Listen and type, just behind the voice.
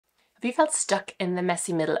Have you felt stuck in the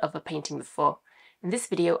messy middle of a painting before? In this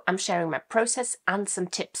video, I'm sharing my process and some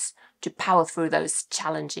tips to power through those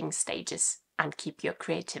challenging stages and keep your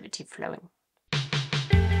creativity flowing.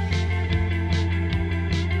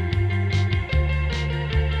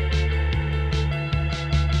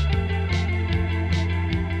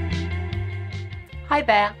 Hi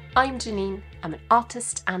there, I'm Janine. I'm an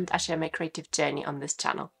artist and I share my creative journey on this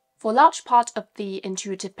channel. For a large part of the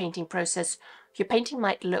intuitive painting process, your painting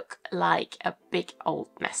might look like a big old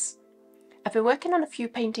mess. I've been working on a few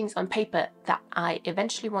paintings on paper that I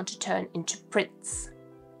eventually want to turn into prints.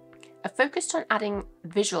 I focused on adding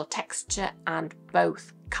visual texture and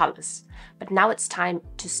both colours, but now it's time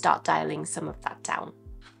to start dialing some of that down.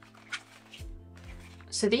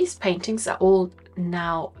 So these paintings are all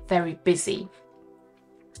now very busy.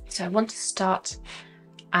 So I want to start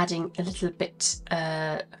adding a little bit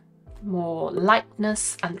more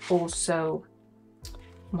lightness and also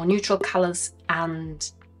more neutral colours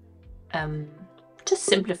and just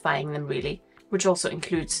simplifying them really, which also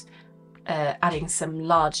includes adding some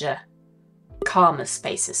larger, calmer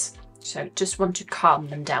spaces. So just want to calm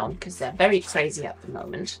them down because they're very crazy at the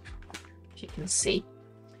moment, as you can see.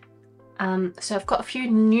 So I've got a few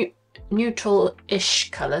neutral-ish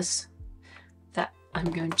colours that I'm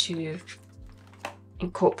going to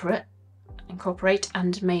incorporate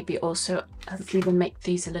and maybe also even make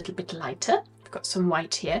these a little bit lighter. I've got some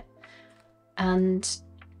white here, and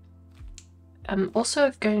I'm also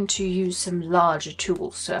going to use some larger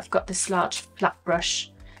tools. So I've got this large flat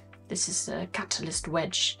brush. This is a Catalyst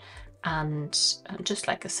wedge and just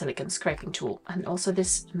like a silicone scraping tool, and also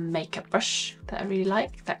this makeup brush that I really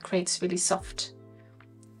like that creates really soft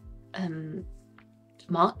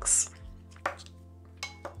marks.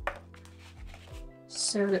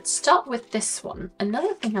 So let's start with this one.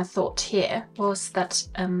 Another thing I thought here was that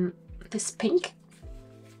this pink,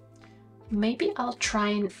 maybe I'll try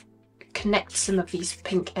and connect some of these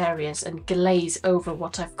pink areas and glaze over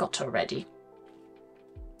what I've got already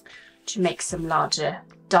to make some larger,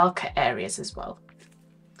 darker areas as well.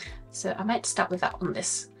 So I might start with that on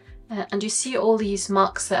this. And you see all these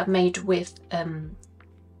marks that I've made with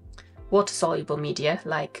water-soluble media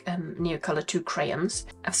like Neocolor 2 crayons.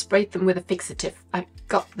 I've sprayed them with a fixative. I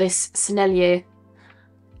got this Sennelier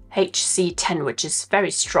HC10, which is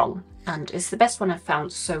very strong and is the best one I've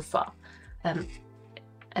found so far.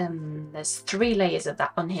 There's 3 layers of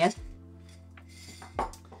that on here.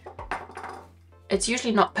 It's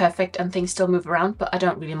usually not perfect and things still move around, but I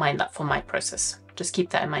don't really mind that for my process. Just keep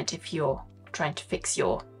that in mind if you're trying to fix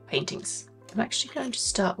your paintings. I'm actually going to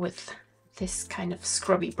start with this kind of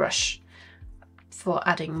scrubby brush for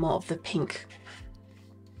adding more of the pink.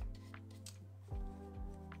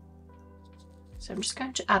 So I'm just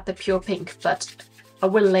going to add the pure pink, but I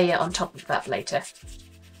will layer on top of that later,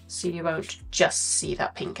 so you won't just see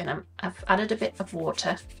that pink. And I've added a bit of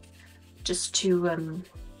water just to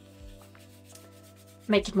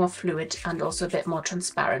make it more fluid and also a bit more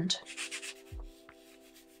transparent.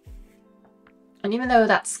 And even though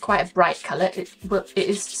that's quite a bright colour, it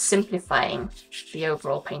is simplifying the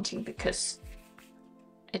overall painting because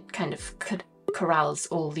it kind of corrals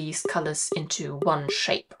all these colours into one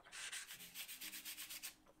shape.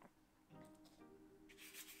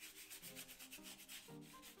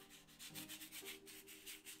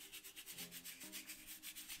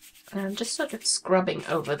 And I'm just sort of scrubbing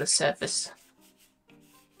over the surface.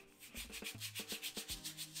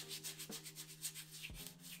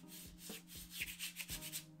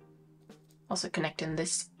 Also connecting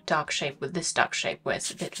this dark shape with this dark shape where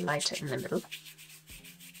it's a bit lighter in the middle.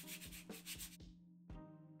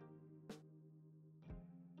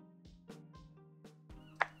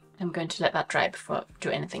 I'm going to let that dry before I do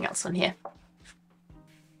anything else on here.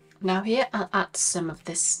 Now here I'll add some of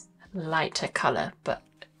this lighter colour, but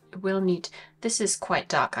we'll need, this is quite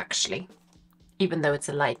dark actually, even though it's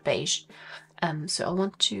a light beige. So I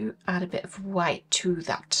want to add a bit of white to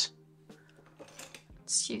that.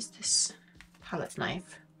 Let's use this palette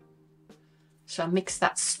knife. So I'll mix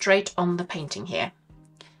that straight on the painting here.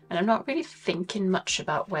 And I'm not really thinking much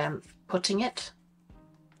about where I'm putting it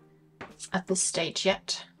at this stage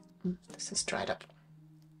yet. This has dried up.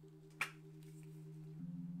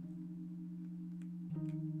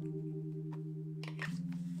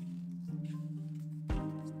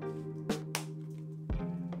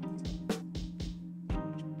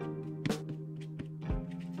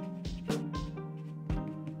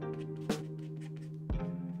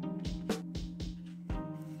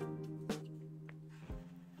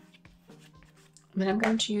 Then I'm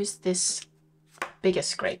going to use this bigger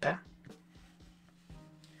scraper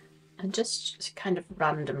and just kind of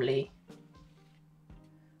randomly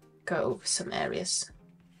go over some areas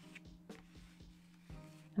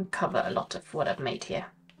and cover a lot of what I've made here.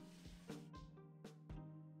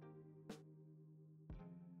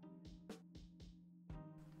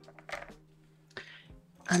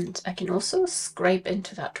 And I can also scrape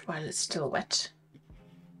into that while it's still wet.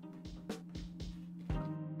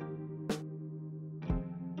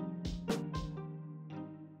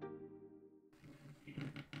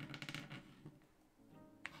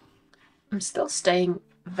 I'm still staying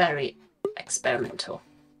very experimental.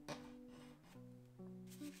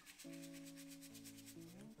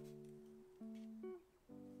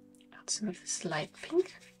 Add some of this light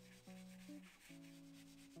pink.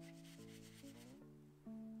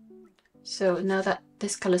 So now that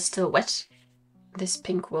this color is still wet, this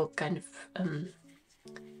pink will kind of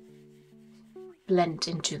blend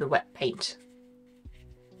into the wet paint,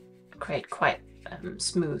 create quite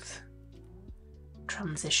smooth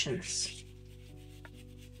transitions.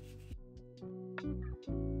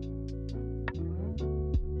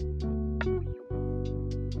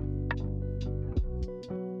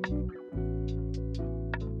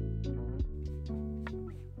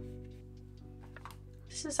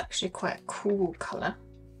 This is actually quite a cool colour,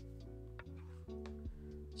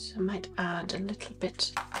 so I might add a little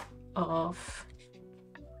bit of,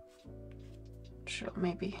 sure,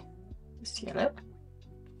 maybe this yellow,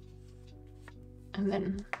 and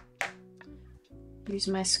then use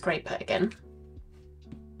my scraper again.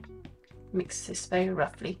 Mix this very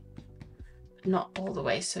roughly, but not all the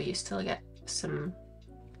way, so you still get some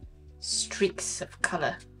streaks of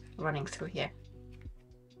colour running through here.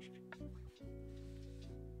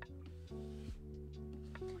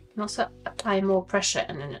 And also apply more pressure,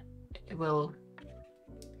 and then it will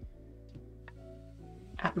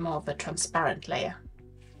add more of a transparent layer.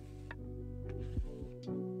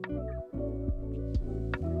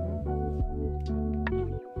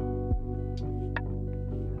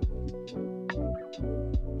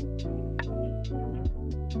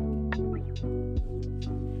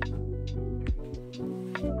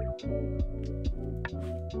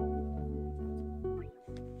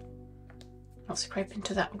 I'll scrape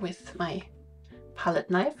into that with my palette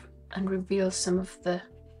knife and reveal some of the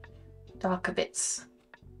darker bits.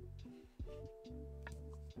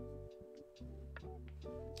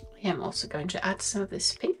 I am also going to add some of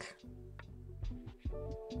this pink.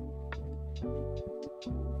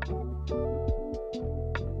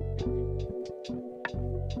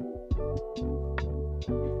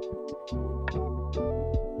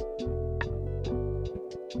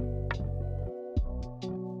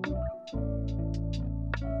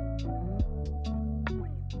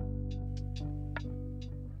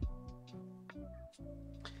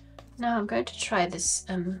 Now I'm going to try this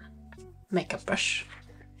makeup brush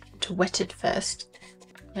to wet it first.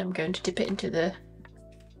 I'm going to dip it into the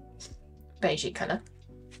beigey colour.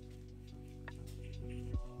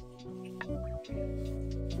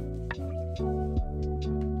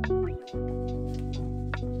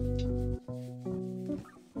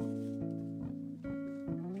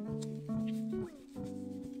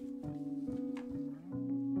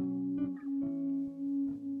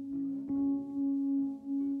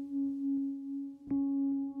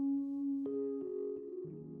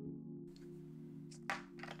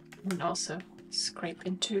 And also scrape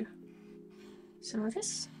into some of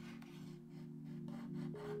this.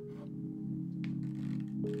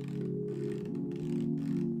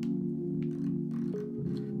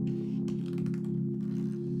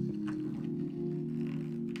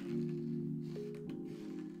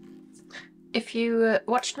 If you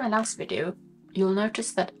watched my last video, you'll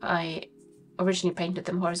notice that I originally painted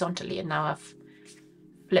them horizontally and now I've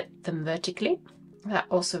flipped them vertically. That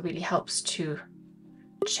also really helps to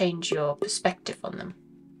change your perspective on them.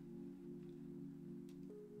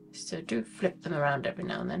 So do flip them around every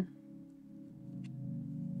now and then.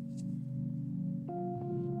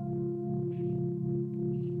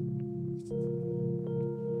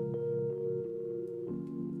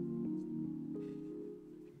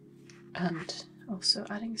 And also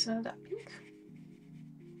adding some of that pink.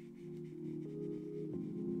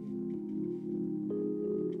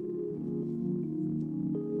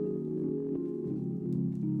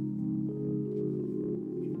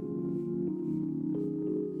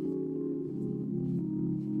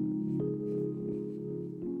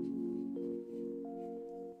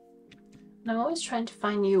 And I'm always trying to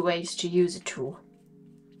find new ways to use a tool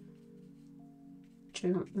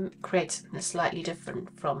to create something slightly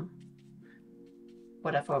different from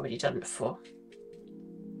what I've already done before.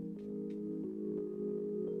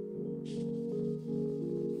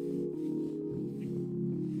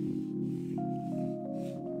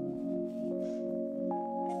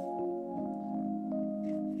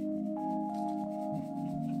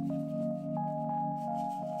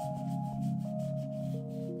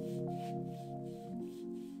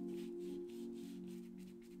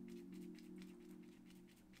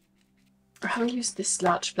 haven't used this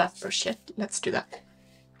large flat brush yet. Let's do that.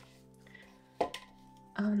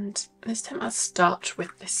 And this time I'll start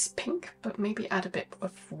with this pink, but maybe add a bit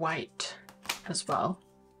of white as well.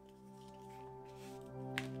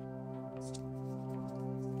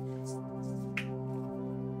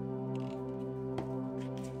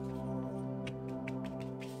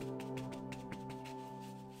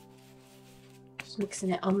 Just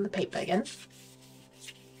mixing it on the paper again.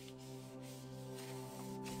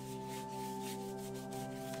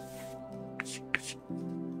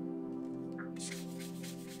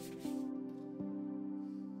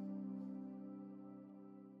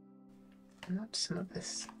 And add some of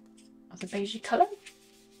this other beigey colour.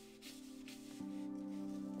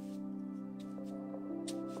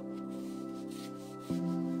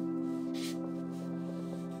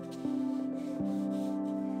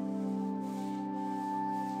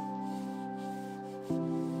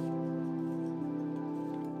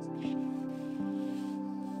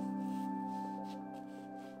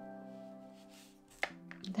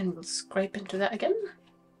 Then we'll scrape into that again.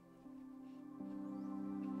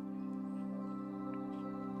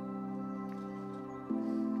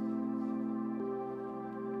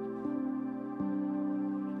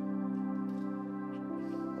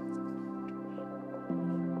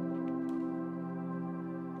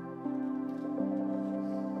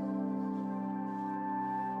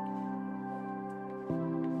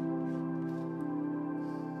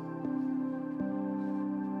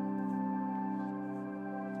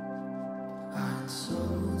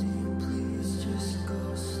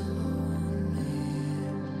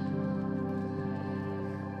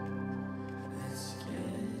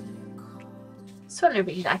 This one I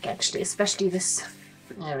really like actually, especially this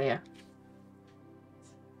area.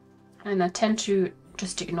 And I tend to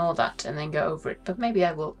just ignore that and then go over it, but maybe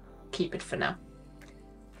I will keep it for now.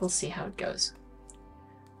 We'll see how it goes.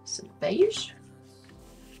 Some beige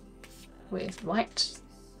with white.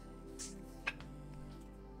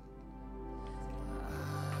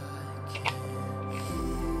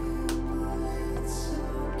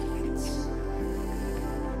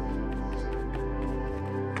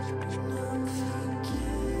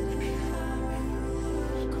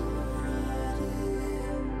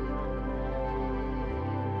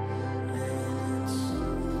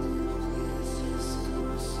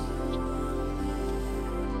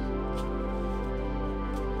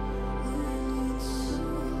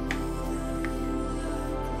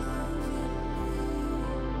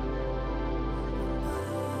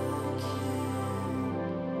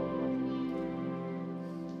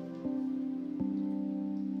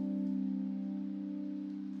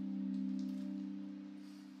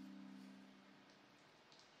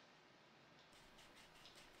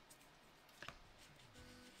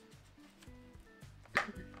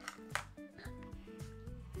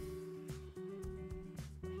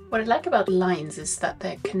 What I like about lines is that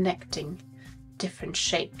they're connecting different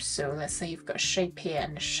shapes. So let's say you've got a shape here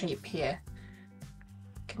and a shape here.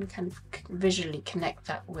 You can kind of visually connect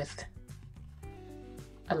that with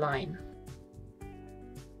a line.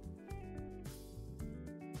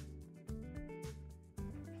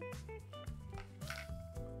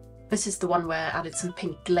 This is the one where I added some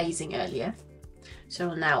pink glazing earlier. So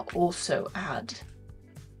I'll now also add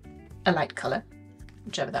a light colour,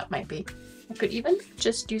 whichever that might be. I could even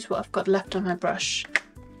just use what I've got left on my brush.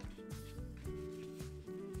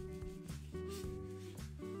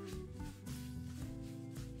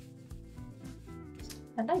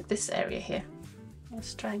 I like this area here.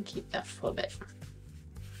 Let's try and keep that for a bit.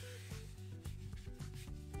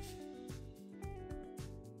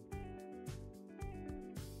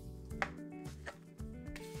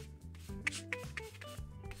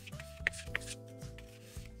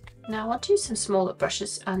 Now I want to use some smaller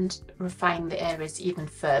brushes and refine the areas even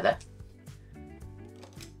further.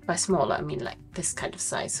 By smaller, I mean like this kind of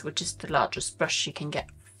size, which is the largest brush you can get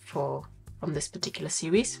from this particular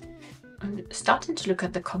series. I'm starting to look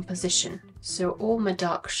at the composition. So all my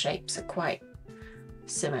dark shapes are quite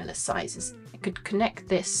similar sizes. I could connect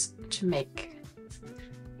this to make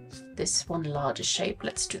this one larger shape.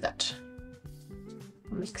 Let's do that.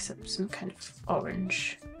 I'll mix up some kind of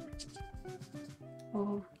orange.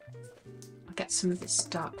 Or I'll get some of this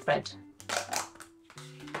dark red.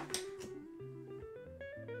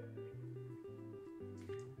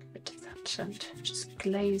 Bit of that and just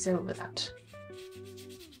glaze over that.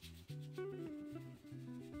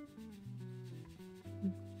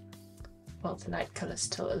 Well, the light colour is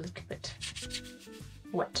still a little bit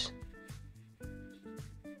wet.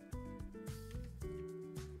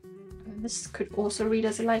 And this could also read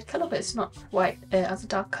as a light colour, but it's not quite as a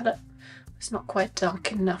dark colour. It's not quite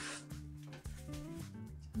dark enough.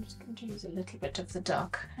 I'm just going to use a little bit of the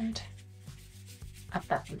dark and add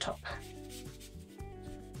that on top.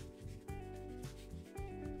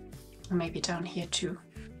 And maybe down here too.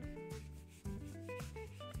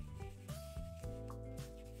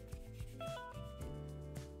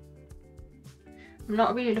 I'm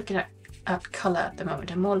not really looking at colour at the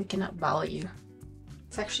moment, I'm more looking at value.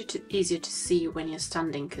 It's actually easier to see when you're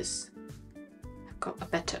standing because I've got a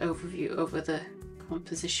better overview over the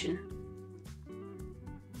composition.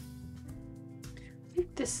 I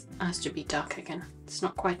think this has to be dark again. It's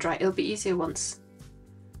not quite dry. It'll be easier once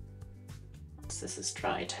this is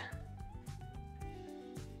dried.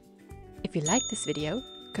 If you like this video,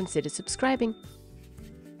 consider subscribing.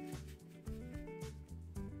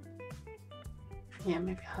 Yeah,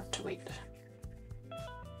 maybe I'll have to wait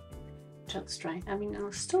till it's dry. I mean,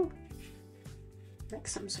 I'll still make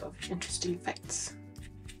some sort of interesting effects.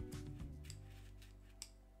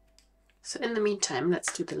 So in the meantime,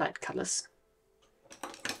 let's do the light colours.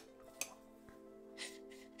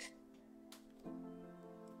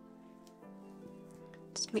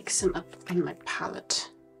 Just mix them up in my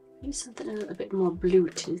palette. Use something a little bit more blue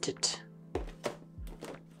tinted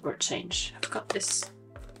for a change. I've got this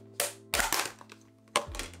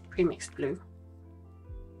pre-mixed blue.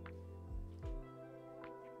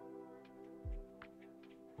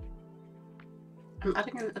 I'm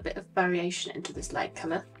adding a little bit of variation into this light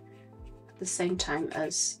colour at the same time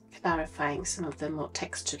as clarifying some of the more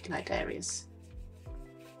textured light areas,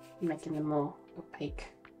 making them more opaque.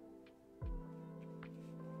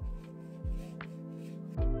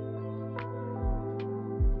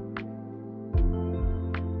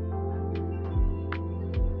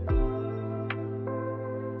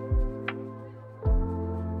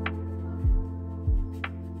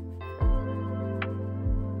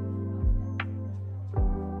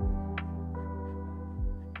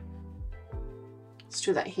 Let's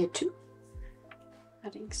do that here too.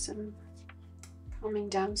 Adding some, calming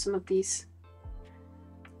down some of these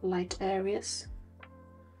light areas.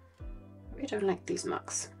 I really don't like these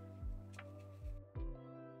marks.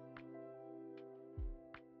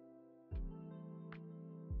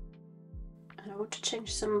 And I want to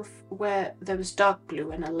change some of where there was dark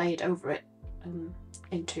blue and I laid over it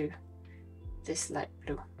into this light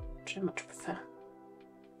blue, which I much prefer.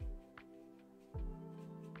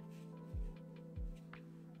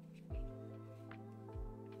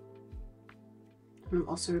 I'm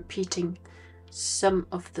also repeating some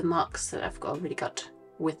of the marks that I've already got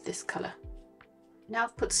with this colour. Now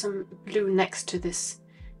I've put some blue next to this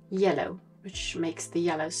yellow, which makes the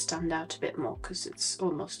yellow stand out a bit more because it's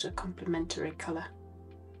almost a complementary colour.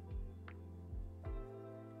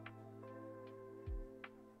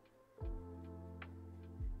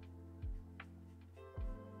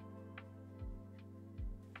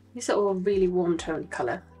 These are all really warm toned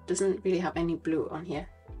colour. Doesn't really have any blue on here.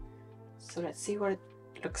 So let's see what it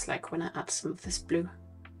looks like when I add some of this blue.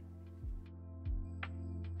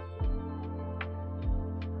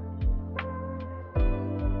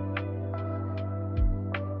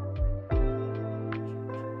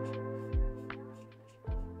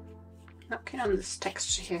 Working on this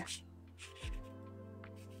texture here.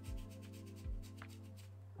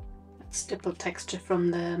 That stipple texture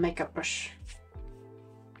from the makeup brush.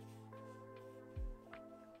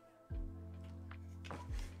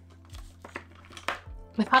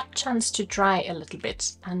 We've had a chance to dry a little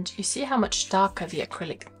bit, and you see how much darker the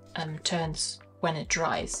acrylic turns when it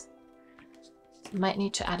dries. You might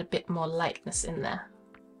need to add a bit more lightness in there.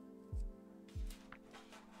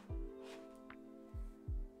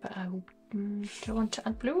 But do I want to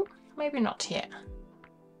add blue? Maybe not here.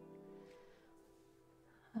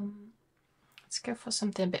 Let's go for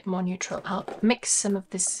something a bit more neutral. I'll mix some of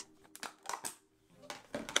this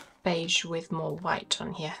beige with more white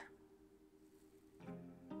on here.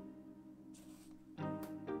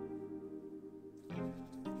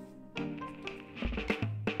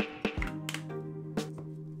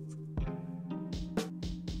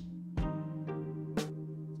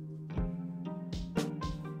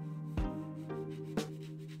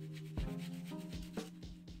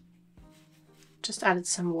 Just added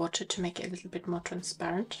some water to make it a little bit more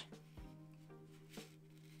transparent.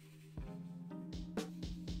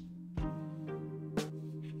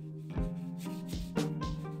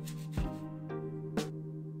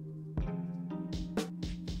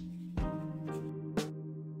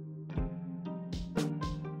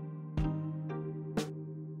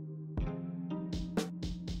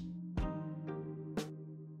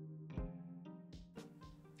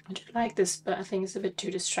 I do like this, but I think it's a bit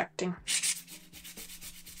too distracting.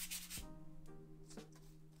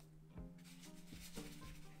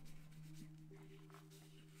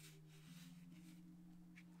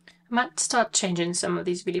 I might start changing some of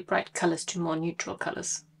these really bright colours to more neutral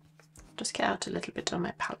colours. Just get out a little bit on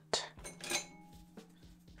my palette.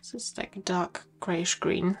 This is like a dark greyish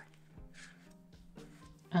green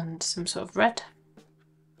and some sort of red.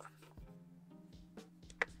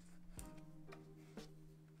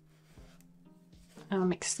 I'll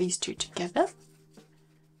mix these two together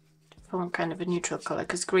to form kind of a neutral colour,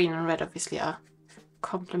 because green and red obviously are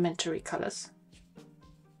complementary colours.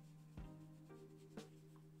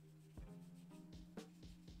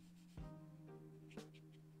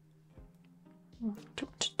 I want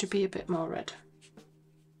it to be a bit more red.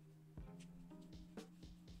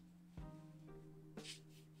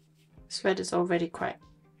 This red is already quite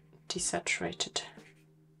desaturated.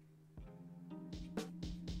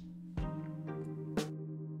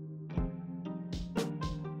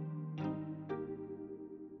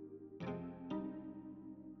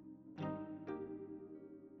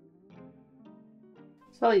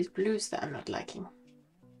 It's all these blues that I'm not liking.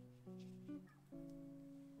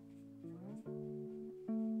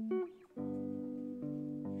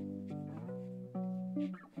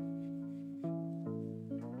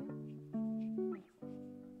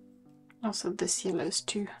 Also, this yellow is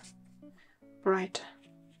too bright.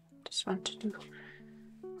 Just want to do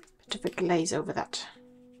a bit of a glaze over that.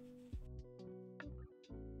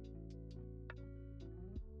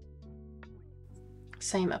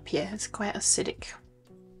 Same up here, it's quite acidic.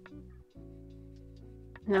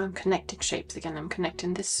 Now I'm connecting shapes again. I'm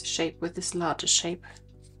connecting this shape with this larger shape.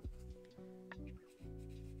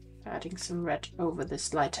 Adding some red over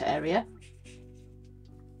this lighter area.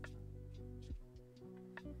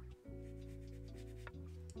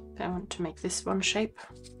 I want to make this one shape.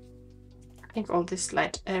 I think all this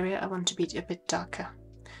light area I want to be a bit darker.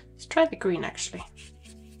 Let's try the green actually.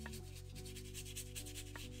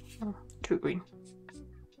 Oh, too green.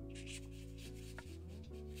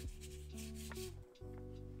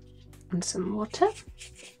 And some water.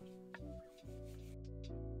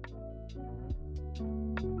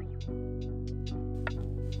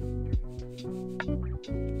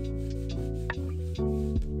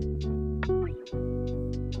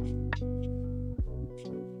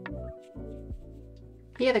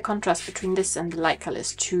 Here the contrast between this and the light color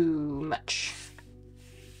is too much.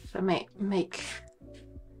 So I may make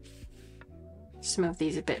some of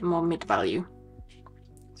these a bit more mid-value.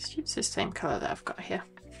 Let's use the same color that I've got here.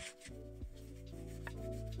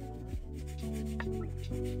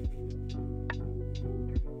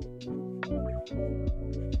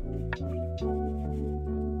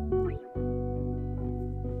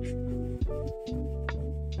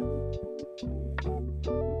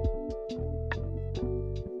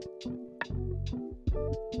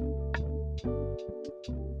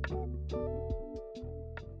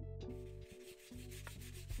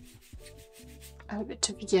 A bit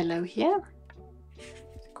of yellow here.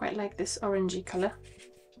 I quite like this orangey color.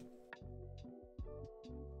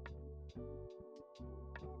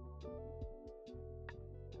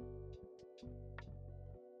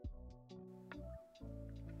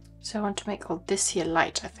 So I want to make all this here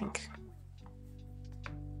light, I think.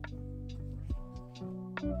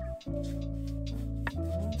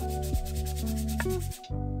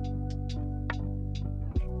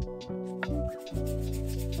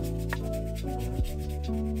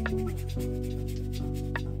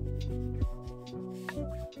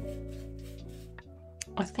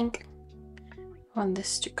 I think I want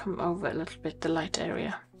this to come over a little bit, the light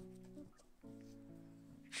area.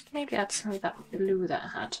 Maybe add some of that blue that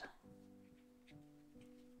I had.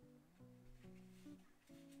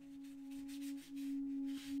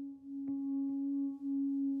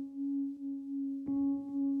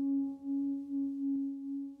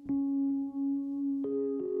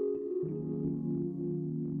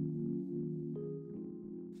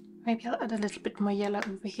 Maybe I'll add a little bit more yellow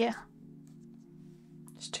over here,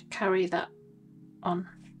 just to carry that on.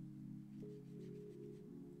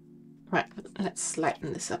 Right, let's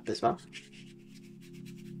lighten this up as well.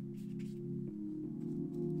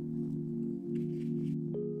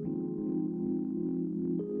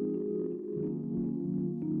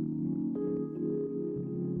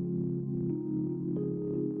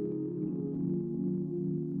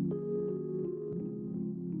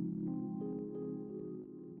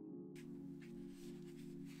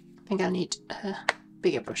 I think I'll need a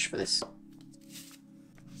bigger brush for this.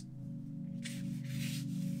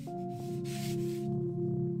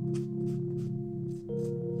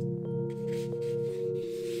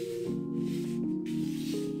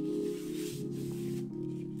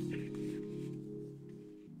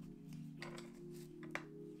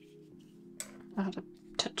 I'll add a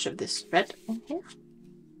touch of this red in here.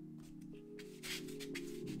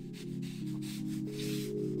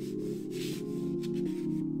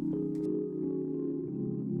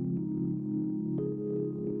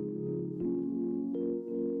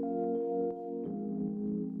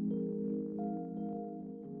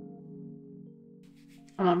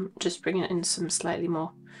 Just bringing in some slightly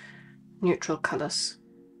more neutral colours.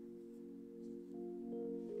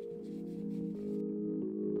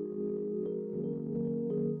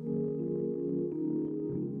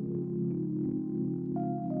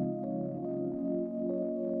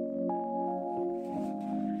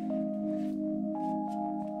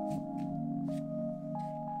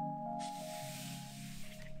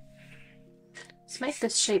 Let's make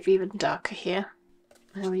this shape even darker here.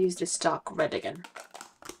 And I'll use this dark red again.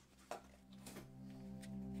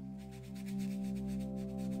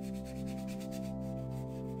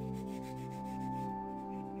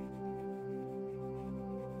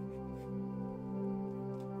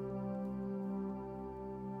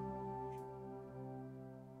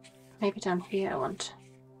 Maybe down here I want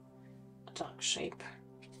a dark shape.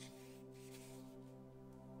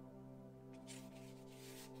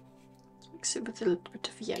 Let's mix it with a little bit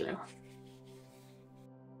of yellow.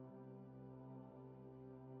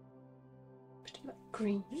 Bit of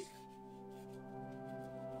green.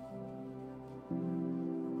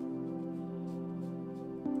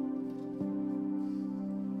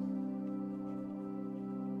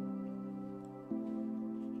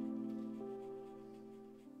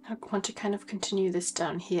 I want to kind of continue this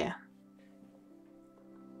down here.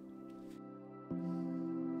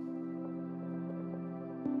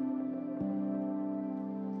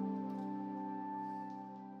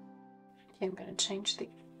 Okay, I'm going to change the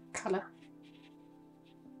colour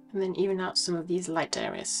and then even out some of these light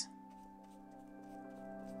areas.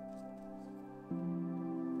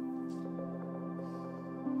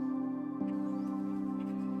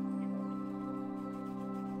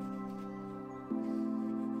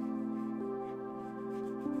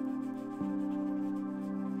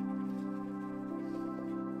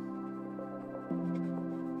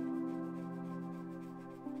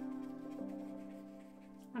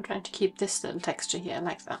 I'm trying to keep this little texture here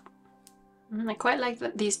like that. And I quite like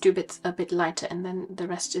that these two bits are a bit lighter and then the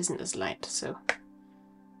rest isn't as light, so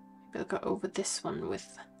maybe I'll go over this one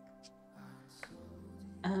with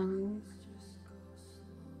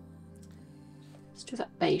let's do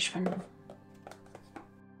that beige for now.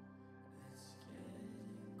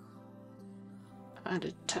 Add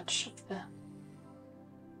a touch of the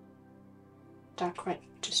dark red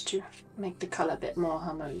just to make the colour a bit more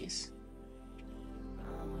harmonious.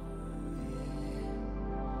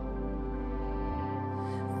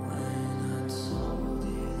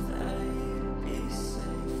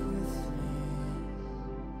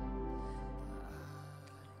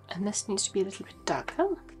 And this needs to be a little bit darker.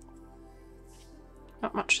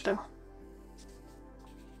 Not much though.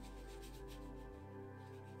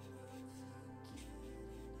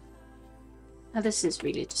 Now this is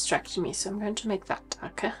really distracting me, so I'm going to make that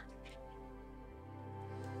darker.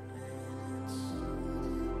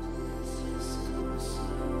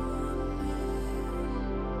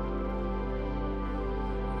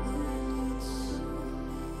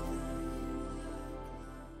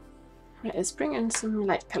 Right, let's bring in some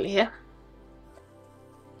light colour here.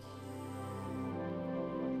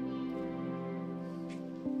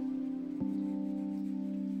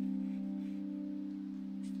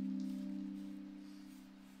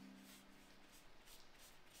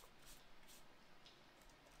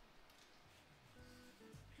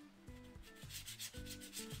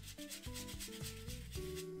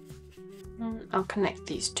 I'll connect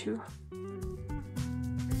these two.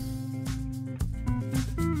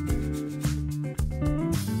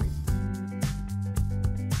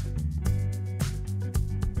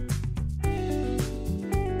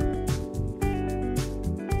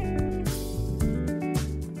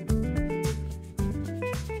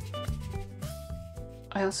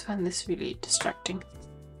 I also find this really distracting.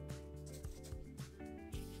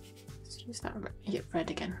 Let's use that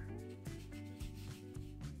red again.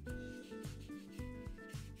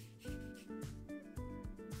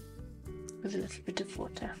 With a little bit of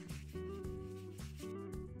water.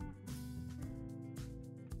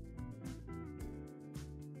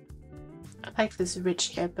 I like this ridge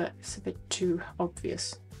here, but it's a bit too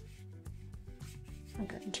obvious. I'm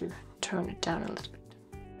going to tone it down a little bit.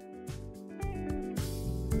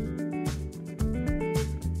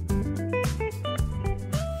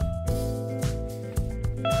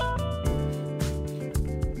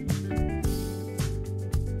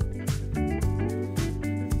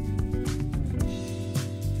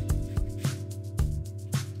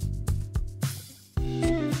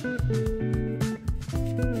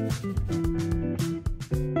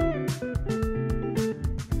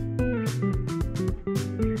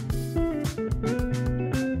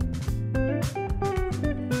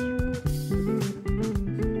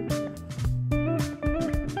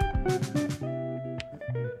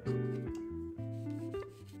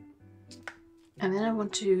 And then I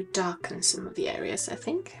want to darken some of the areas, I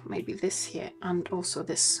think. Maybe this here and also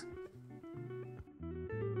this.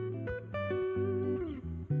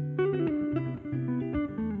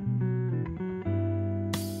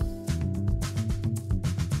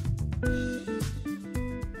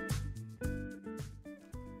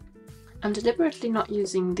 I'm deliberately not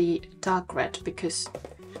using the dark red because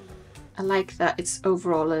I like that it's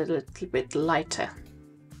overall a little bit lighter.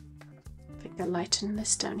 I think I'll lighten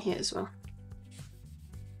this down here as well.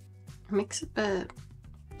 Mix up a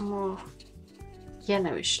more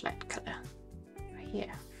yellowish light colour right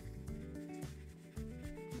here.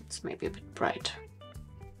 It's maybe a bit bright.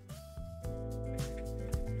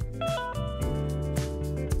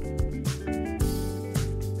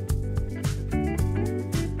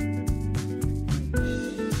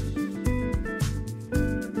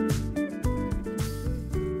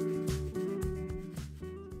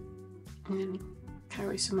 And then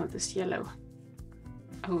carry some of this yellow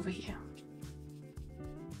over here.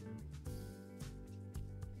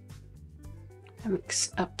 And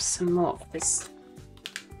mix up some more of this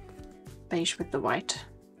beige with the white.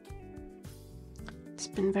 It's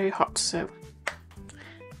been very hot, so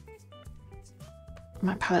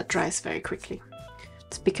my palette dries very quickly.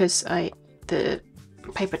 It's because the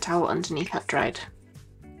paper towel underneath had dried.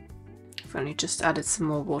 I've only just added some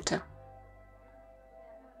more water.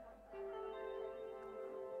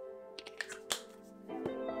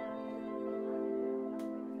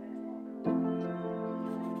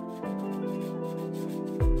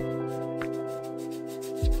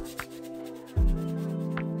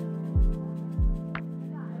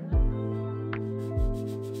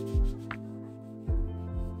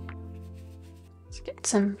 Get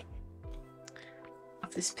some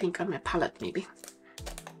of this pink on my palette, maybe.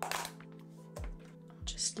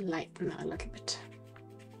 Just lighten that a little bit.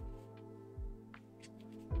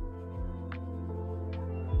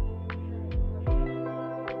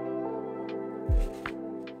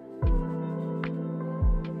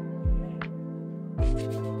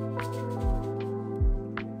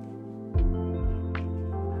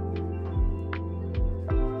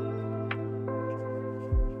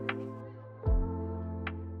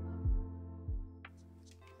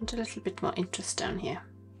 A little bit more interest down here.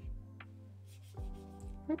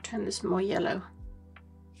 I'll turn this more yellow.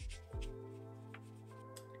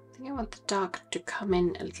 I think I want the dark to come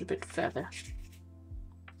in a little bit further. I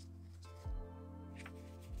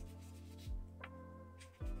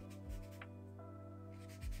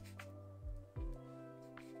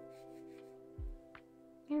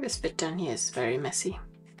think this bit down here is very messy.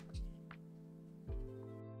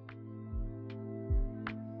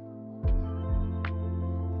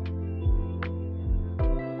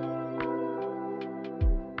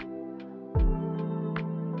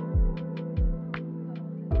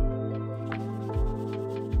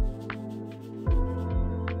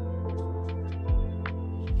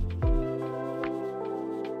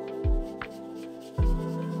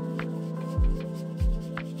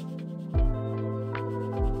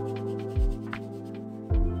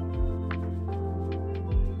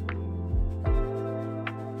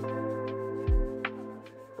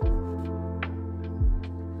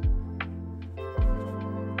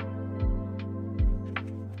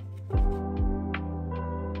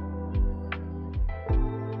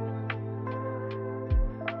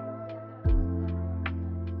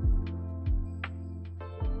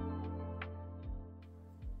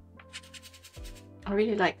 I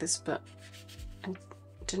really like this, but it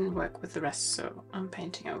didn't work with the rest, so I'm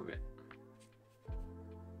painting over it.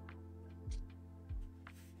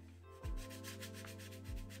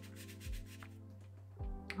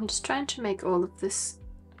 I'm just trying to make all of this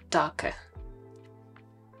darker.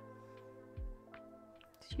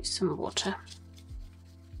 Let's use some water.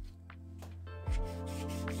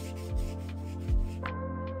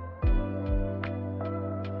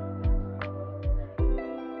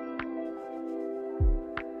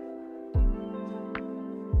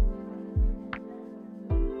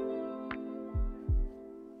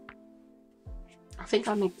 I think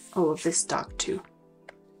I'll make all of this dark too.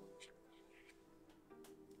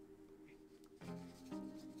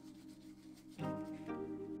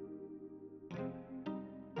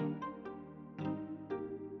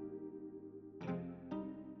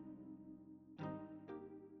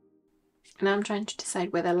 Now I'm trying to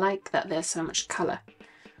decide whether I like that there's so much colour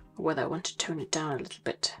or whether I want to tone it down a little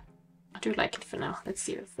bit. I do like it for now. Let's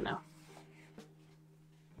leave it for now.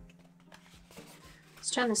 Let's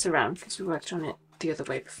turn this around because we worked on it the other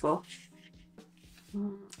way before.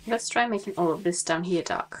 Let's try making all of this down here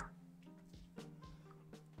dark.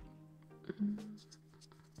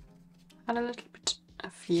 Add a little bit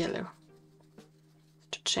of yellow.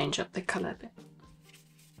 change up the color a bit.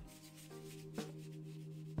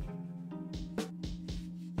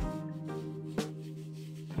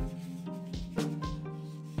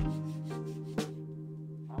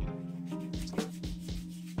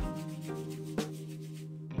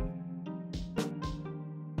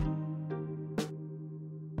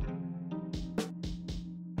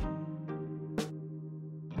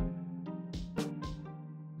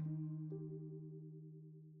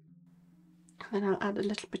 Then I'll add a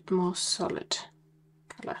little bit more solid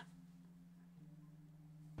color.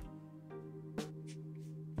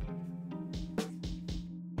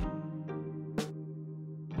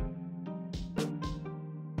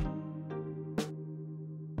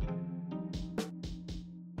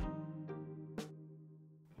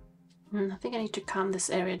 I think I need to calm this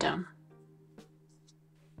area down.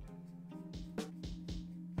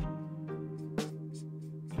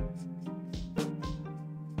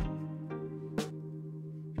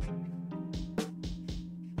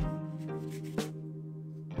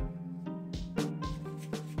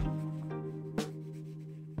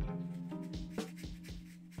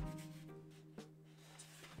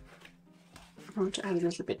 I want to add a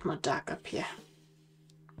little bit more dark up here.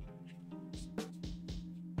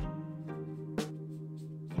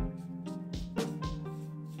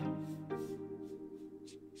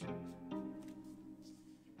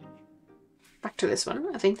 Back to this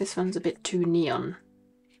one. I think this one's a bit too neon.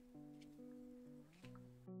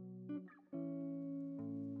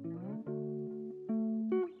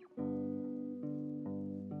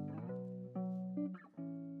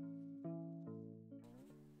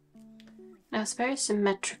 Now it's very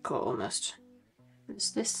symmetrical almost.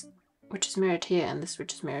 There's this which is mirrored here and this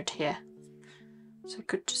which is mirrored here. So I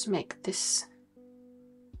could just make this,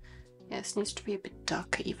 yeah, this needs to be a bit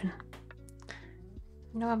darker even.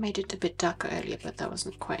 I know I made it a bit darker earlier, but that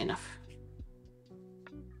wasn't quite enough.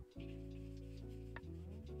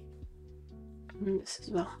 And this as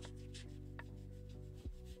well.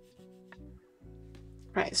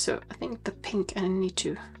 Right, so I think the pink I need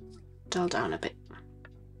to dull down a bit.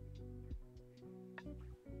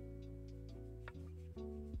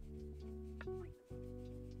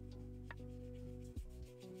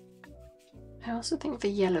 I also think the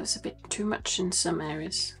yellow is a bit too much in some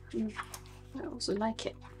areas. I also like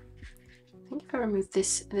it. I think if I remove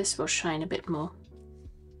this, this will shine a bit more.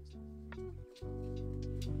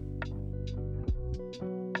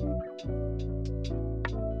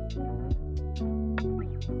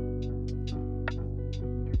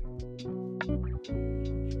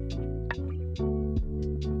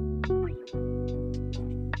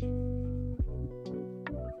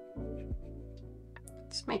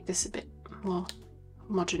 Let's make this a bit more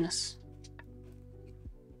homogeneous.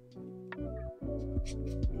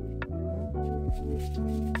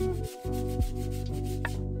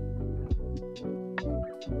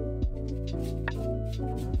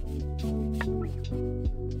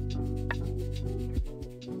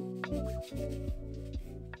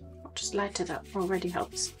 I'll just light it up, already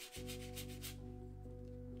helps.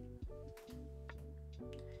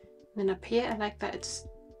 And then up here I like that it's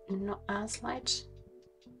not as light.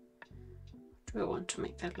 Do I want to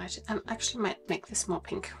make that lighter? I actually might make this more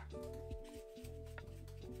pink.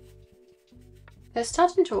 They're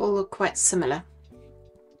starting to all look quite similar.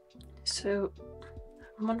 So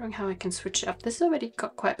I'm wondering how I can switch it up. This has already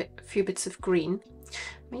got quite a few bits of green.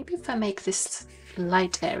 Maybe if I make this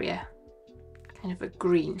light area kind of a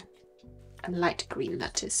green, a light green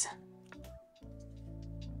that is.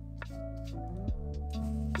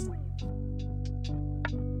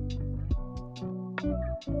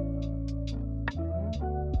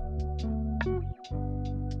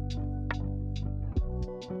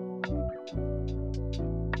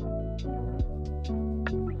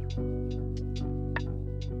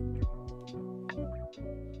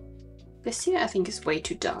 This here I think is way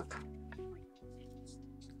too dark.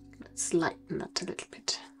 Let's lighten that a little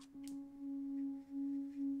bit.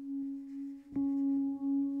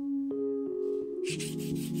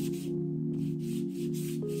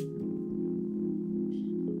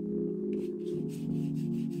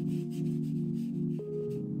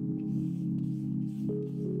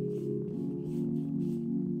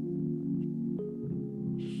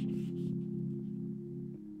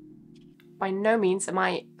 By no means am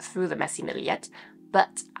I through the messy middle yet,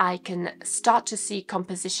 but I can start to see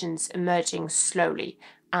compositions emerging slowly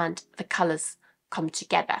and the colours come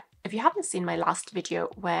together. If you haven't seen my last video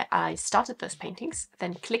where I started those paintings,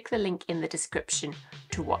 then click the link in the description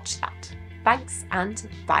to watch that. Thanks and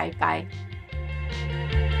bye bye.